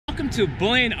welcome to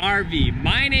Bullion RV.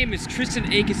 My name is Tristan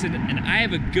Akeson and I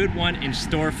have a good one in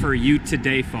store for you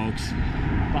today, folks.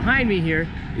 Behind me here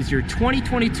is your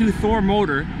 2022 Thor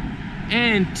motor,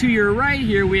 and to your right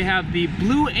here we have the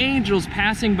Blue Angels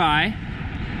passing by.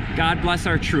 God bless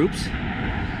our troops.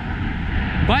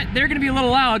 But they're gonna be a little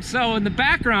loud, so in the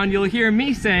background you'll hear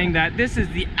me saying that this is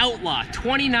the Outlaw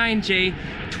 29J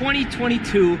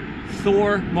 2022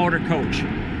 Thor motor coach.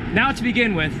 Now to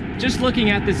begin with, just looking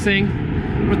at this thing,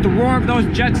 with the roar of those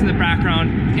jets in the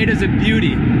background, it is a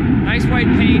beauty. Nice white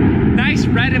paint, nice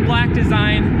red and black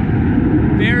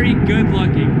design, very good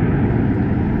looking.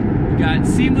 You got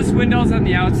seamless windows on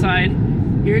the outside.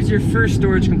 Here's your first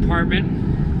storage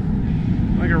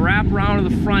compartment. We're gonna wrap around to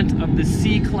the front of the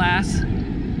C-Class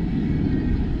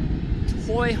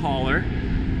toy hauler.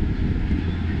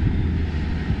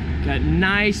 Got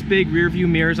nice big rear view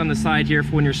mirrors on the side here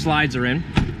for when your slides are in.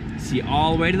 See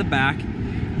all the way to the back.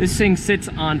 This thing sits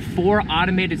on 4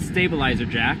 automated stabilizer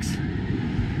jacks.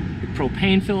 Your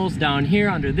propane fills down here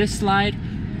under this slide,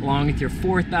 along with your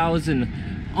 4,000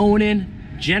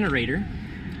 Onan generator.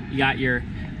 You got your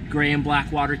gray and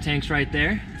black water tanks right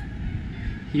there.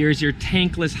 Here's your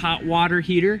tankless hot water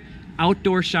heater,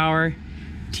 outdoor shower,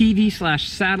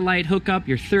 TV/satellite hookup,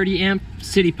 your 30 amp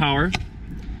city power,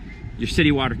 your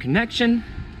city water connection,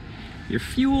 your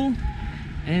fuel,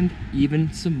 and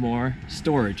even some more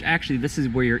storage. Actually, this is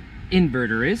where your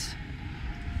inverter is.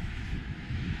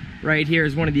 Right here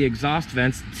is one of the exhaust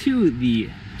vents to the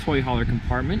toy hauler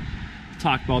compartment.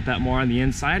 Talk about that more on the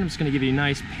inside. I'm just going to give you a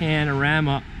nice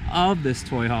panorama of this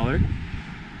toy hauler.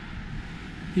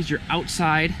 Here's your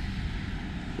outside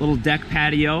little deck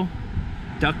patio,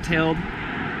 duck-tailed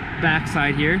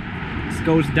backside here. This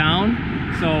goes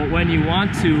down, so when you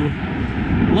want to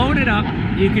load it up,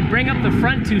 you can bring up the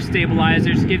front 2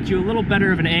 stabilizers, gives you a little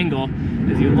better of an angle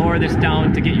as you lower this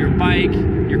down to get your bike,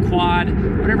 your quad,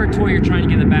 whatever toy you're trying to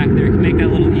get in the back there. You can make that a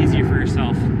little easier for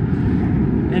yourself.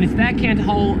 And if that can't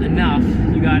hold enough,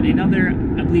 you got another,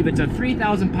 I believe it's a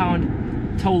 3,000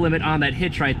 pound tow limit on that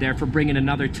hitch right there for bringing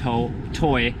another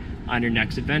toy on your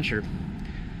next adventure.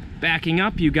 Backing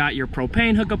up, you got your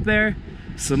propane hookup there,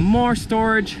 some more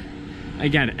storage.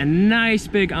 Again, a nice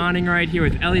big awning right here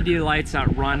with LED lights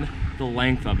that run the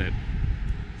length of it.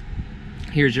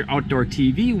 Here's your outdoor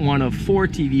TV, one of 4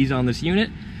 TVs on this unit.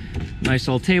 Nice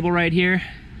old table right here.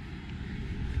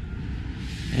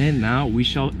 And now we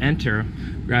shall enter,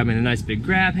 grabbing a nice big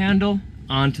grab handle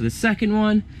onto the second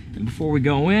one. And before we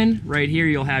go in, right here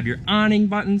you'll have your awning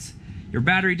buttons, your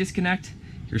battery disconnect,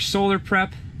 your solar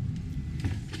prep.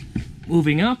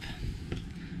 Moving up,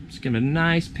 just give a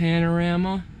nice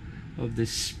panorama of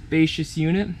this spacious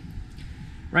unit.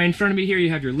 Right in front of me here you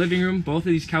have your living room. Both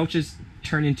of these couches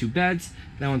turn into beds.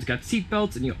 That one's got seat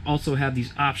belts, and you also have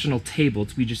these optional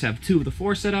tables. We just have 2 of the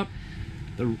 4 set up.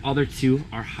 The other 2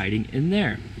 are hiding in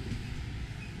there.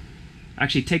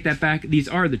 Actually, take that back. These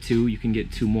are the 2. You can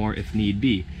get 2 more if need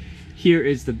be. Here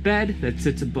is the bed that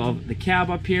sits above the cab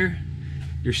up here.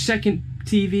 Your second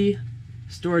TV,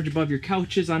 storage above your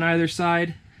couches on either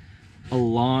side,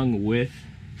 along with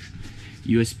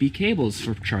USB cables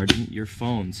for charging your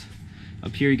phones.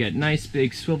 Up here you got nice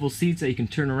big swivel seats that you can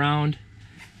turn around,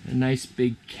 a nice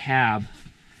big cab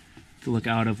to look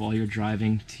out of while you're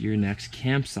driving to your next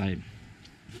campsite.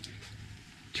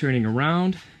 Turning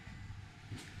around,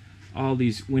 all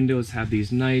these windows have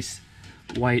these nice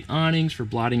white awnings for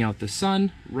blotting out the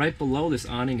sun. Right below this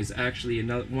awning is actually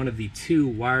one of the 2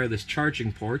 wireless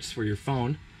charging ports for your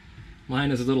phone.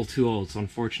 Mine is a little too old, so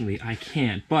unfortunately I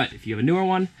can't, but if you have a newer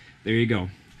one, there you go.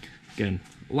 Again,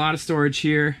 a lot of storage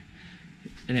here.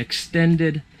 An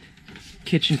extended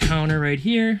kitchen counter right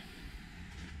here.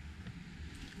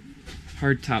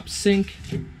 Hardtop sink.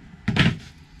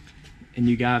 And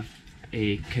you got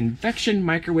a convection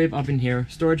microwave oven here,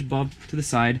 storage above to the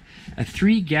side, a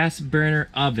 3 gas burner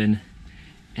oven,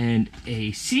 and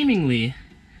a seemingly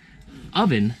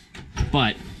oven,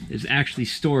 but there's actually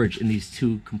storage in these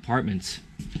 2 compartments.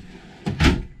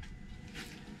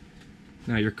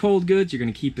 Now your cold goods, you're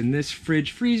going to keep in this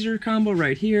fridge-freezer combo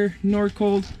right here,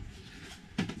 Nord-Cold.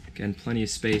 Again, plenty of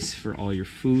space for all your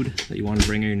food that you want to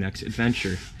bring on your next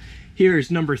adventure. Here is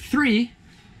number 3,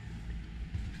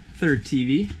 third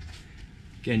TV.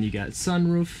 Again, you got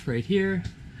sunroof right here,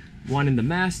 one in the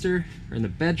master, or in the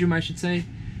bedroom I should say.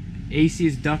 AC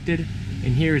is ducted,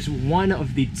 and here's one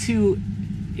of the 2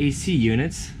 AC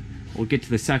units. We'll get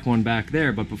to the second one back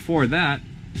there, but before that,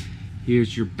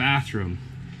 here's your bathroom.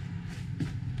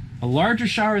 A larger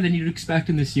shower than you'd expect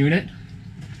in this unit.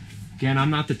 Again,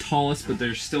 I'm not the tallest, but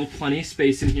there's still plenty of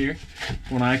space in here.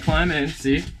 When I climb in,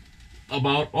 see,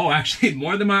 about, oh, actually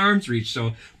more than my arms reach,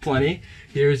 so plenty.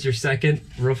 Here's your second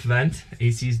roof vent.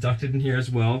 AC is ducted in here as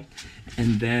well.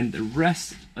 And then the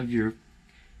rest of your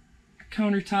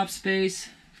countertop space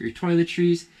for your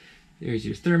toiletries. There's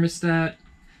your thermostat,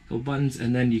 little buttons,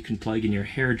 and then you can plug in your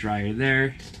hair dryer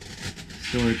there.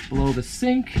 Storage below the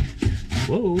sink.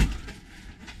 Whoa.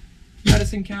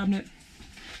 Medicine cabinet.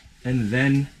 And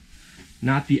then,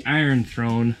 not the iron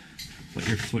throne, but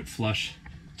your foot flush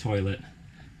toilet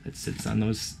that sits on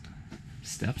those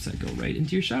steps that go right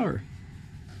into your shower.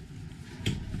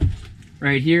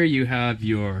 Right here you have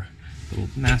your little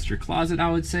master closet,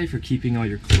 I would say, for keeping all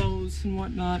your clothes and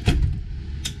whatnot.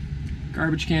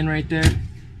 Garbage can right there.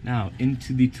 Now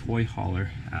into the toy hauler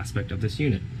aspect of this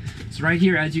unit. So right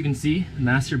here, as you can see, the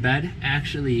master bed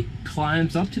actually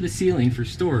climbs up to the ceiling for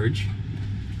storage,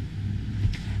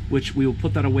 which we will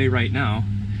put that away right now.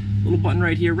 Little button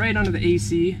right here, right under the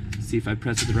AC. Let's see if I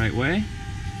press it the right way.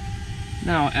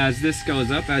 Now, as this goes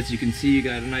up, as you can see, you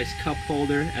got a nice cup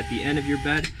holder at the end of your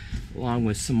bed, along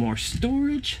with some more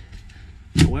storage.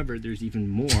 However, there's even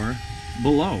more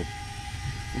below.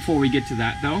 Before we get to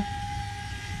that though,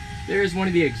 there's one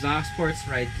of the exhaust ports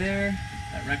right there,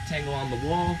 that rectangle on the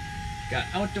wall. Got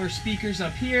outdoor speakers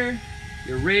up here,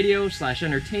 your radio /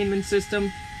 entertainment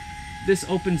system. This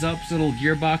opens up a little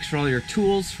gearbox for all your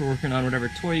tools for working on whatever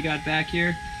toy you got back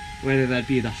here, whether that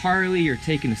be the Harley you're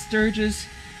taking to Sturgis,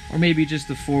 or maybe just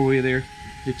the four-wheeler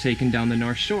you're taking down the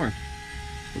North Shore.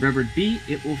 Whatever it be,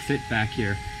 it will fit back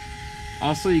here.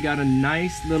 Also, you got a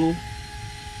nice little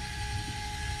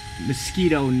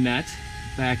mosquito net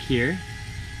back here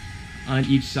on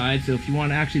each side, so if you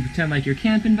want to actually pretend like you're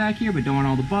camping back here but don't want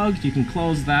all the bugs, you can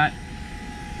close that,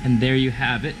 and there you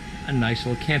have it, a nice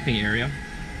little camping area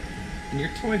in your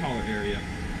toy hauler area.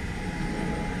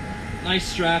 Nice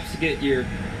straps to get your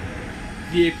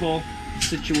vehicle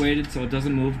situated so it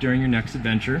doesn't move during your next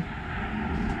adventure.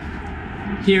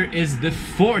 Here is the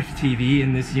fourth TV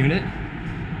in this unit.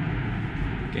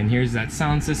 And here's that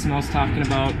sound system I was talking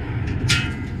about.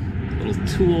 Little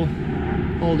tool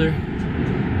holder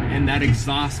and that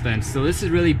exhaust vent. So this is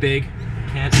really big.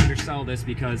 Can't undersell this,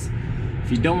 because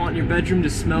if you don't want your bedroom to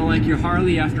smell like your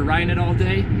Harley after riding it all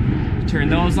day, turn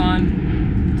those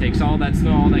on. Takes all that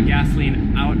smell, all that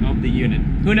gasoline out of the unit.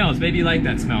 Who knows, maybe you like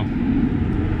that smell.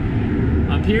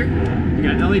 Up here, you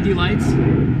got LED lights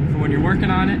for when you're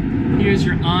working on it. Here's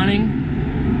your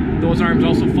awning. Those arms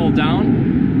also fold down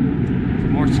for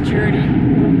more security.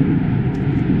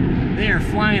 They are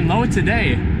flying low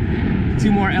today.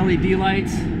 2 more LED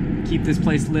lights, keep this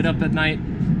place lit up at night.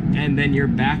 And then your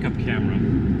backup camera.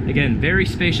 Again, very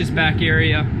spacious back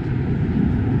area.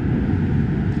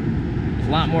 A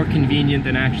lot more convenient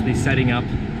than actually setting up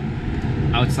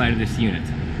outside of this unit.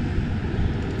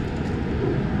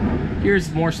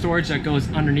 Here's more storage that goes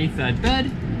underneath that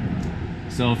bed.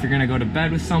 So if you're gonna go to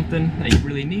bed with something that you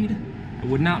really need, I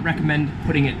would not recommend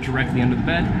putting it directly under the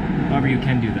bed. However, you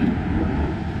can do that.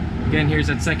 Again, here's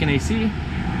that second AC.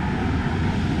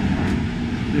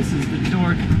 This is the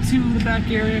door to the back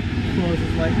area.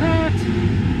 Closes like that.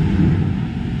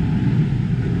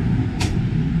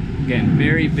 Again,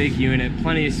 very big unit,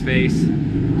 plenty of space,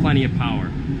 plenty of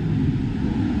power.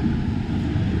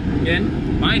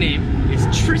 Again, my name is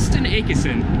Tristan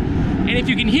Akison, and if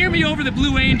you can hear me over the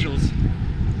Blue Angels,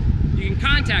 you can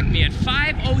contact me at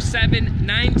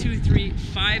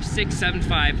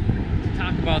 507-923-5675 to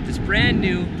talk about this brand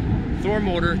new Thor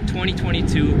motor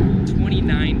 2022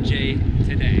 29J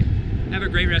today. Have a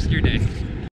great rest of your day.